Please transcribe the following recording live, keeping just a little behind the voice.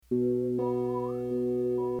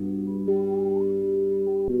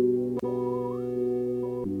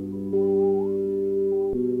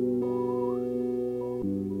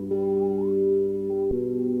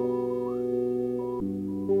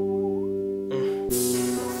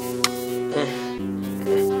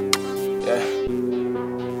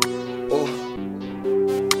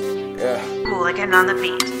Hooligan on the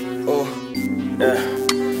beat. Oh, yeah,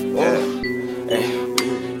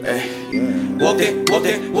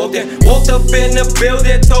 Walked up in the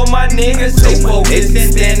building, told my niggas stay focused.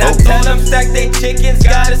 And then I told them stack they chickens,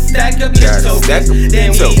 gotta stack up your tokens.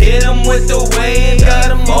 Then we hit them with the wave, got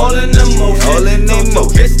them all in the motion.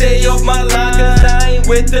 Bitch, stay off my line, cause I ain't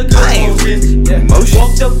with the commotion.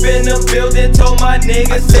 Walked up in the building, told my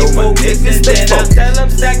niggas stay focused. And then I tell them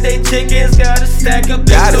stack they chickens, gotta stack up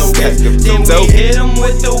your tokens. Then we hit them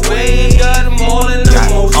with the wave, got them all in the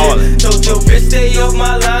motion. Told your bitch stay off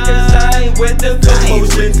my line, cause I ain't with the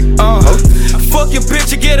commotion. Fuck your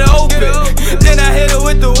bitch and get her open. Then I hit her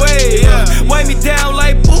with the wave. Wipe me down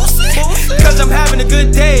like Boosie, cause I'm having a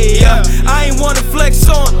good day. I ain't wanna flex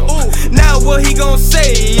on her. Now what he gon'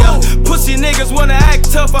 say? Pussy niggas wanna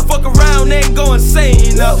act tough, I fuck around and go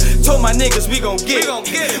insane. Told my niggas we gon' get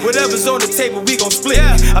it. Whatever's on the table, we gon' split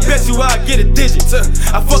it. I bet you I'll get a digit.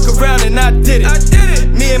 I fuck around and I did it.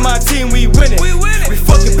 Me and my team, we winning. We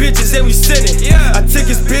fucking bitches and we sinning. I took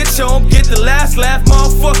his bitch home, get the last laugh,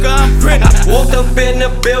 motherfucker, I'm grinning. Walked up in the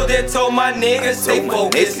building, told my niggas stay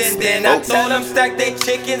focused. And then I told them stack they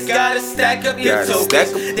chickens, gotta stack up your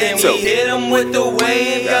tokens. Then we hit them with the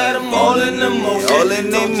wave, got them all in the motion.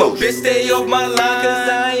 Bitch, stay off my line, cause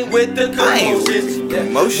I ain't with the commotion.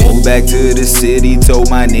 Moved back to the city, told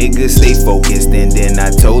my niggas stay focused. And then I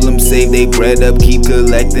told them save they bread up, keep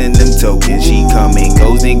collecting them tokens. She come and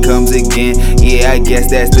goes and comes again, yeah, I guess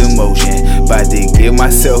that's the motion. About to give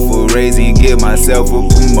myself a raise and give myself a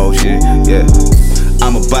promotion, yeah.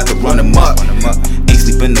 I'm about to run them up, ain't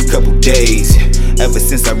sleeping a couple days. Ever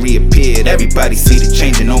since I reappeared, everybody see the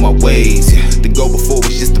changing on my ways. The goal before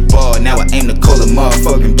was just a ball, now I aim to call a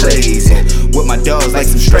motherfucking plays. With my dogs like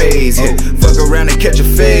some strays, fuck around and catch a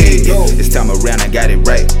fade. This time around I got it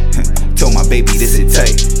right. Told my baby this is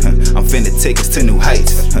tight. I'm finna take us to new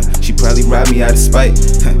heights. She probably robbed me out of spite.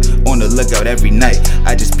 On the lookout every night.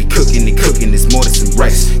 I just be cooking and cooking, it's more than some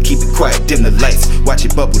rice. Keep it quiet, dim the lights. Watch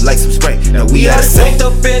it bubble like some Sprite. Now we out of sight.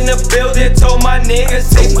 Walked up in the building, told my niggas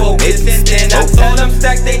stay focused. And then I told them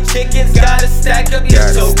stack they chickens, gotta stack up your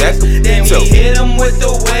tokens. Then we hit them with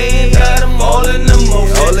the wave, got them all in the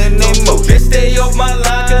motion. Bitch, stay off my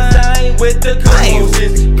line, cause I ain't with the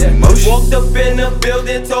commotion. Walked up in the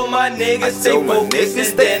building, told my niggas stay focused.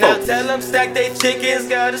 And then I tell them stack they chickens,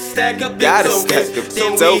 gotta stack up your tokens.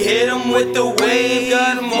 Then we hit them with the wave,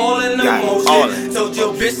 got them all in the motion. Told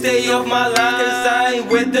your bitch stay off my line, cause I ain't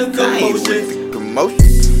with the commotion.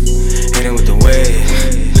 Hit him with the wave,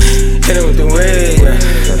 hit him with the wave,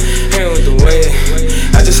 hit him with the wave.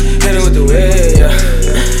 I just hit him with the wave,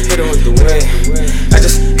 hit him with the wave. I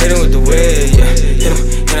just hit him with the wave,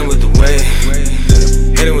 hit him with the wave,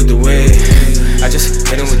 hit him with the wave. I just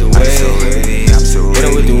hit him with the wave, hit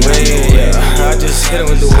him with the wave, I just hit him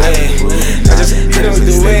with the